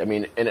trend. I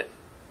mean, and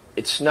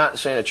it's not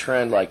saying a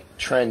trend like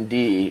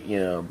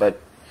trendy,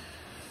 but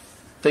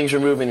things are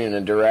moving in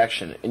a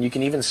direction. And you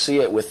can even see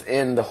it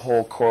within the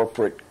whole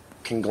corporate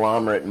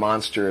conglomerate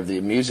monster of the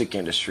music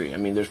industry. I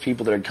mean, there's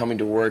people that are coming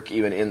to work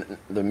even in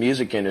the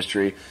music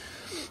industry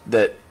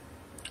that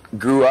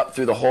grew up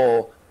through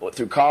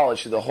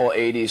college, through the whole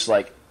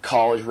 80s,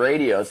 college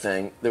radio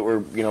thing, that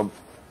were,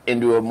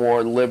 into a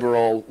more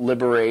liberal,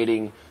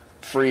 liberating,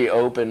 free,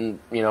 open,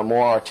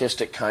 more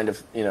artistic kind of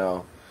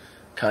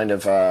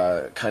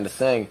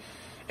thing.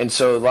 And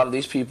so a lot of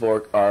these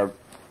people are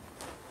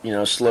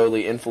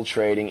slowly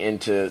infiltrating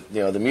into,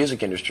 the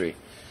music industry,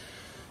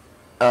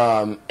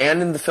 and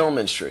in the film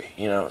industry,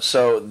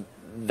 so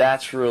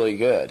that's really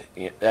good.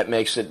 That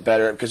makes it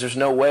better, because there's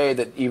no way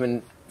that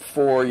even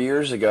 4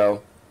 years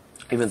ago,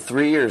 even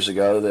 3 years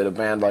ago, that a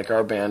band like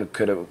our band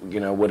could have,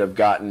 would have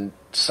gotten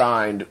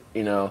signed,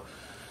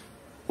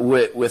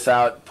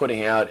 without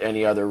putting out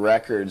any other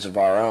records of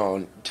our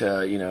own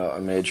to,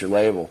 a major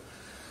label.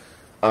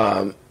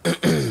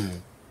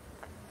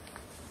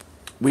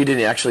 We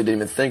didn't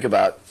even think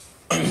about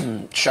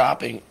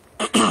shopping.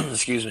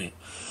 Excuse me.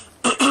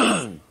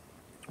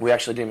 We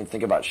actually didn't even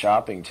think about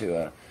shopping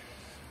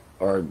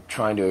or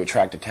trying to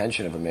attract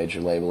attention of a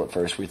major label at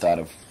first. We thought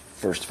of,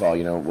 first of all,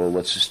 well,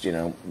 let's just,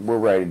 we're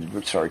ready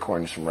to start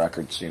recording some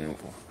records,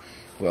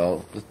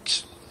 well,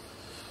 let's,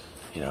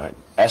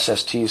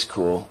 SST is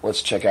cool.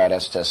 Let's check out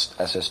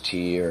SST,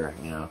 or,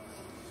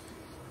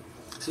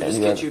 So does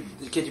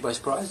it get you by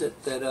surprise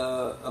that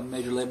a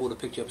major label would have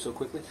picked you up so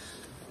quickly?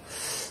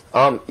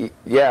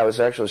 Yeah, it was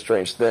actually a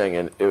strange thing,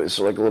 and it was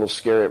a little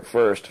scary at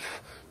first,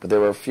 but there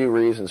were a few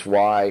reasons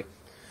why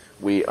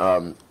we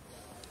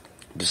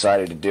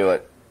decided to do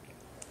it.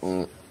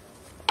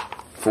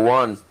 For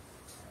one,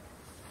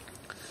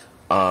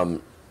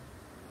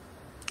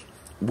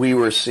 we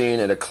were seen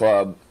at a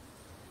club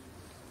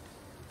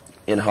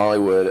in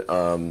Hollywood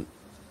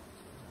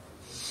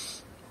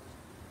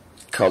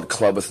called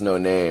Club with No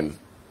Name,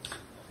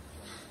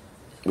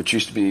 which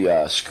used to be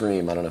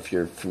Scream. I don't know if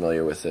you're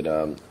familiar with it.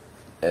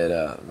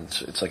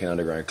 It's like an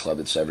underground club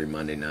that's every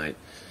Monday night.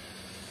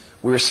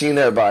 We were seen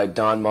there by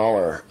Don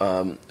Muller,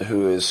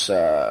 who is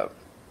an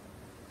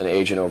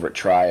agent over at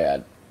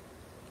Triad.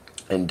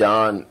 And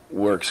Don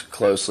works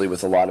closely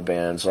with a lot of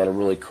bands, a lot of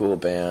really cool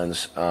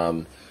bands.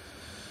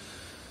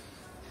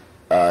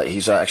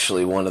 He's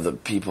actually one of the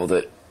people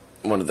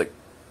one of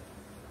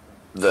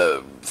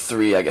the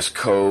three, I guess,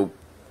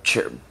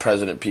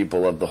 co-president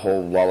people of the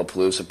whole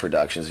Lollapalooza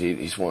Productions.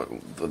 He's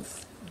one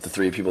of the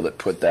three people that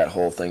put that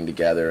whole thing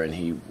together, and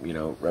he,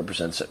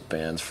 represents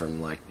bands from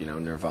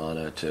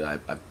Nirvana to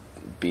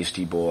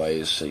Beastie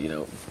Boys,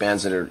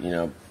 bands that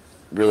are,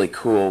 really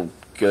cool,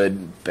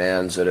 good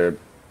bands that are,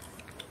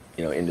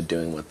 into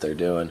doing what they're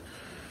doing.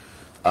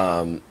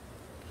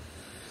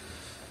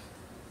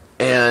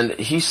 And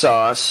he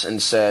saw us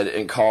and said,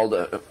 and called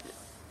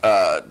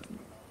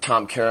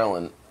Tom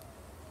Carolyn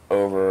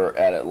over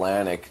at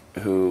Atlantic,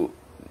 who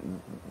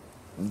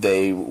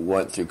they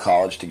went through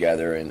college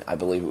together, and I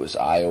believe it was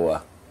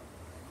Iowa,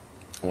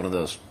 one of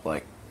those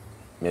like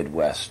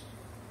Midwest,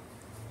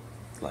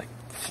 like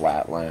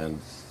flatland,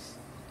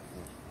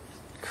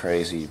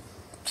 crazy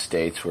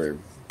states where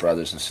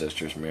brothers and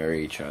sisters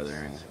marry each other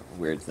and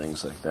weird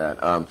things like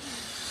that.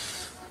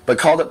 But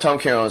called up Tom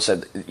Carroll and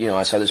said,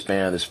 I saw this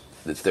band,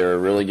 they're a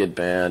really good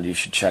band, you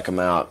should check them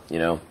out,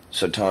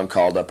 So Tom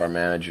called up our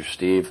manager,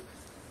 Steve,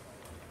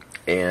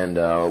 and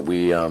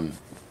we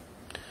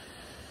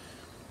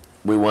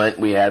went,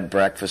 we had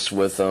breakfast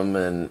with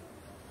them,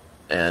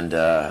 and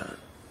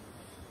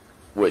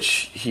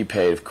which he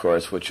paid, of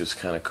course, which was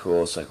kind of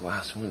cool. It's like,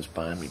 wow, someone's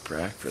buying me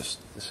breakfast.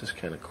 This is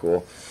kind of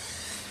cool.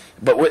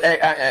 But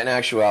in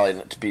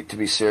actuality, to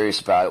be serious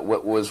about it,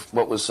 what was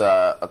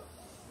the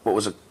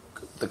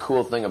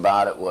cool thing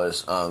about it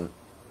was,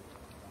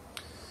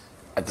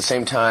 at the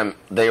same time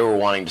they were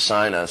wanting to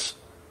sign us,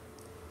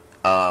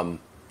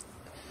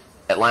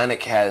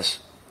 Atlantic had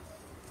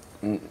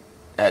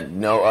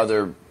no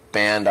other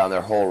band on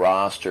their whole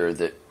roster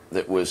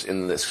that was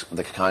in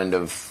the kind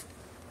of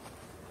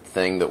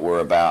thing that we're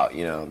about.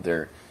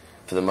 They're,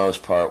 for the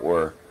most part,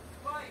 were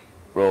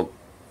real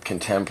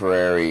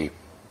contemporary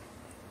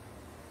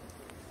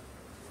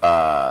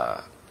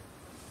rock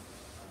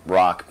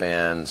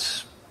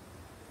bands,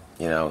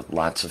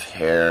 lots of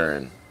hair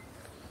and,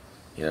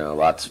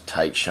 lots of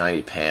tight,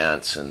 shiny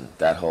pants and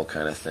that whole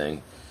kind of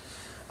thing.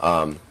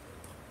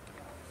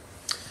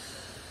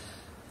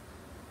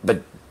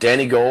 But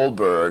Danny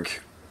Goldberg,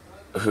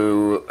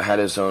 who had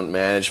his own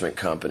management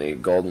company,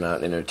 Gold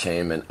Mountain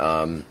Entertainment,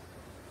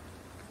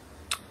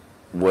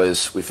 we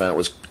found it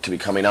was to be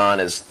coming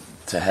on as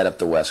to head up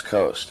the West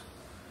Coast.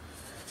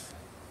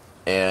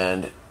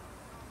 And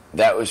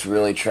that was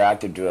really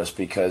attractive to us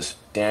because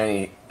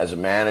Danny, as a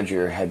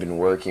manager, had been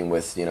working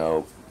with,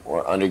 or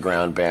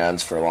underground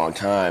bands for a long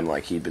time.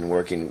 Like, he'd been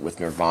working with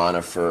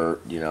Nirvana for,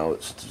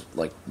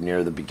 like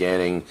near the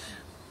beginning,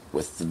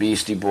 with the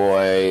Beastie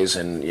Boys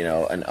and,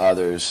 and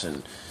others.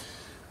 And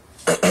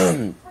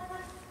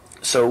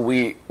so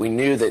we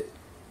knew that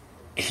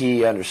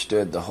he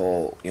understood the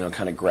whole,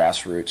 kind of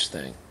grassroots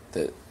thing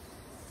that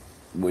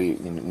we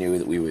knew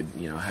that we would,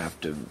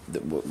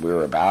 that we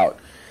were about.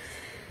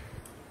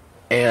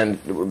 And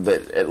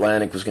that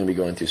Atlantic was going to be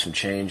going through some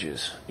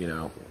changes,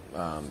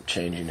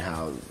 changing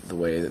how the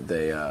way that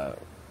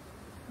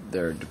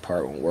their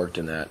department worked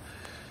in that.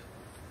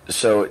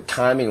 So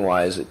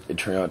timing-wise, it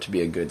turned out to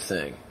be a good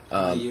thing.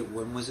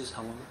 When was this?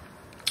 How long ago?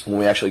 When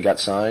we actually got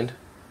signed,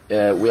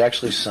 we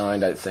actually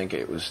signed, I think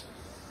it was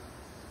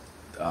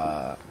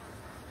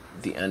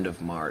the end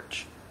of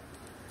March.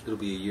 It'll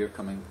be a year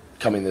coming.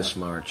 Coming this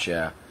March,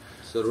 yeah.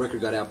 So the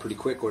record got out pretty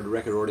quick, or the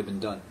record already been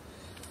done?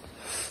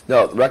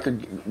 No,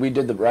 we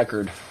did the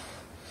record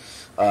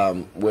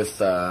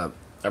with our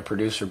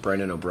producer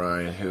Brendan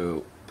O'Brien,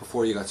 who...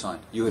 Before you got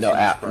signed? We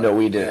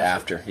did it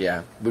after,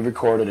 yeah. We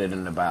recorded it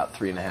in about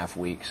 3.5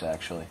 weeks,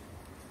 actually.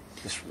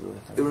 It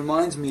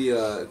reminds me,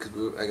 because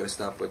I got to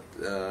stop, but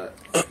it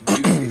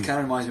kind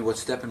of reminds me what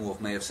Steppenwolf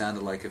may have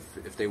sounded like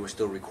if they were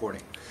still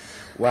recording.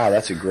 Wow,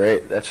 that's a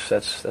greght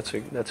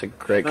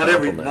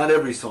compliment. Not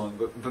every song,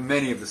 but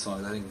many of the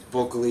songs. I think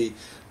vocally,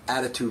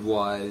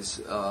 attitude-wise,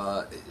 it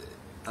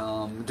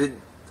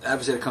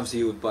comes to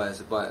you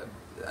as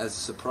a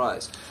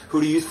surprise.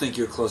 Who do you think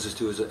you're closest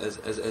to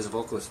as a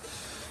vocalist?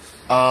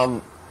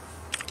 I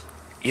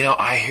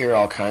hear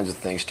all kinds of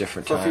things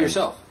different times. But for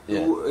yourself,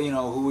 yeah.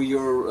 Who are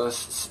your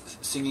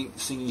singing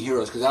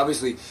heroes? Because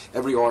obviously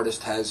every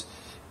artist has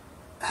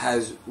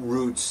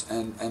roots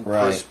and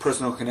right.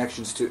 Personal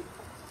connections to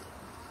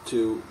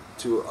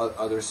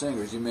other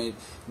singers. You may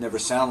never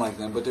sound like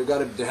them, but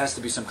there has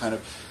to be some kind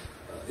of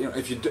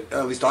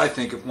at least I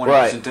think if one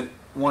right.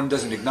 One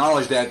doesn't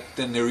acknowledge that,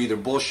 then they're either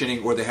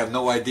bullshitting or they have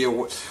no idea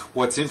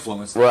what's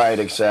influenced them. Right,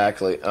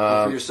 exactly.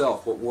 For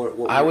yourself,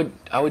 what I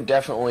would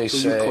definitely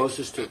say who are you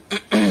closest to?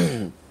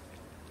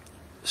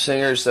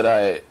 Singers that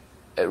I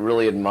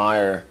really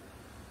admire,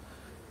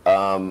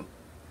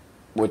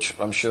 which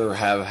I'm sure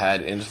have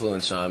had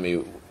influence on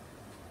me,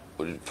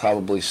 would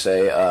probably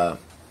say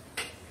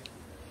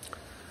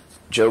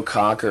Joe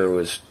Cocker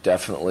was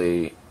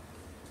definitely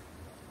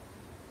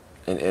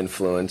an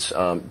influence.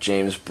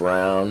 James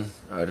Brown,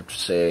 I would have to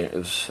say,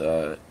 is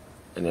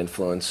an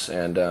influence.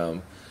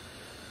 And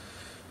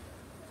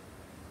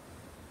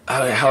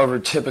however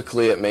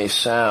typically it may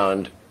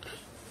sound,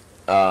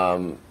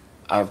 I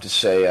have to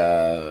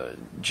say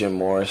Jim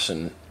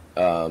Morrison,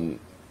 for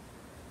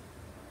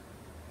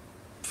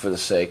the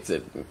sake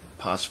that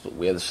possibly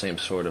we have the same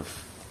sort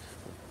of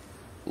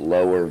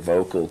lower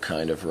vocal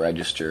kind of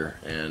register,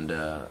 and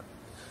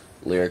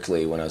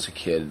lyrically when I was a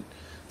kid,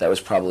 that was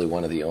probably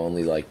one of the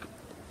only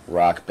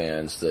rock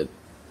bands that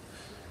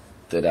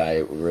I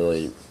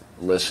really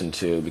listened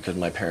to, because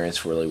my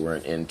parents really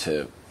weren't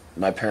into.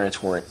 My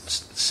parents weren't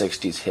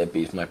 60s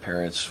hippies.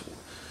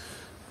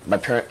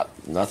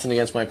 Nothing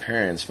against my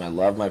parents. I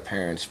love my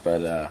parents,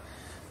 but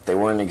they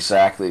weren't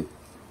exactly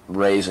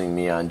raising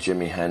me on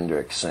Jimi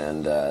Hendrix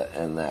and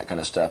that kind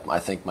of stuff. I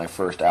think my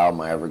first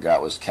album I ever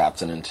got was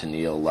Captain and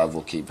Tennille, Love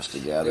Will Keep Us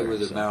Together. They were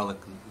the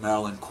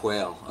Maryland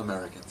Quail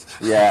Americans.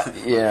 Yeah,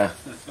 yeah.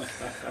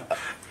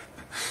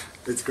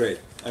 It's great.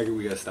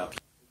 We gotta stop.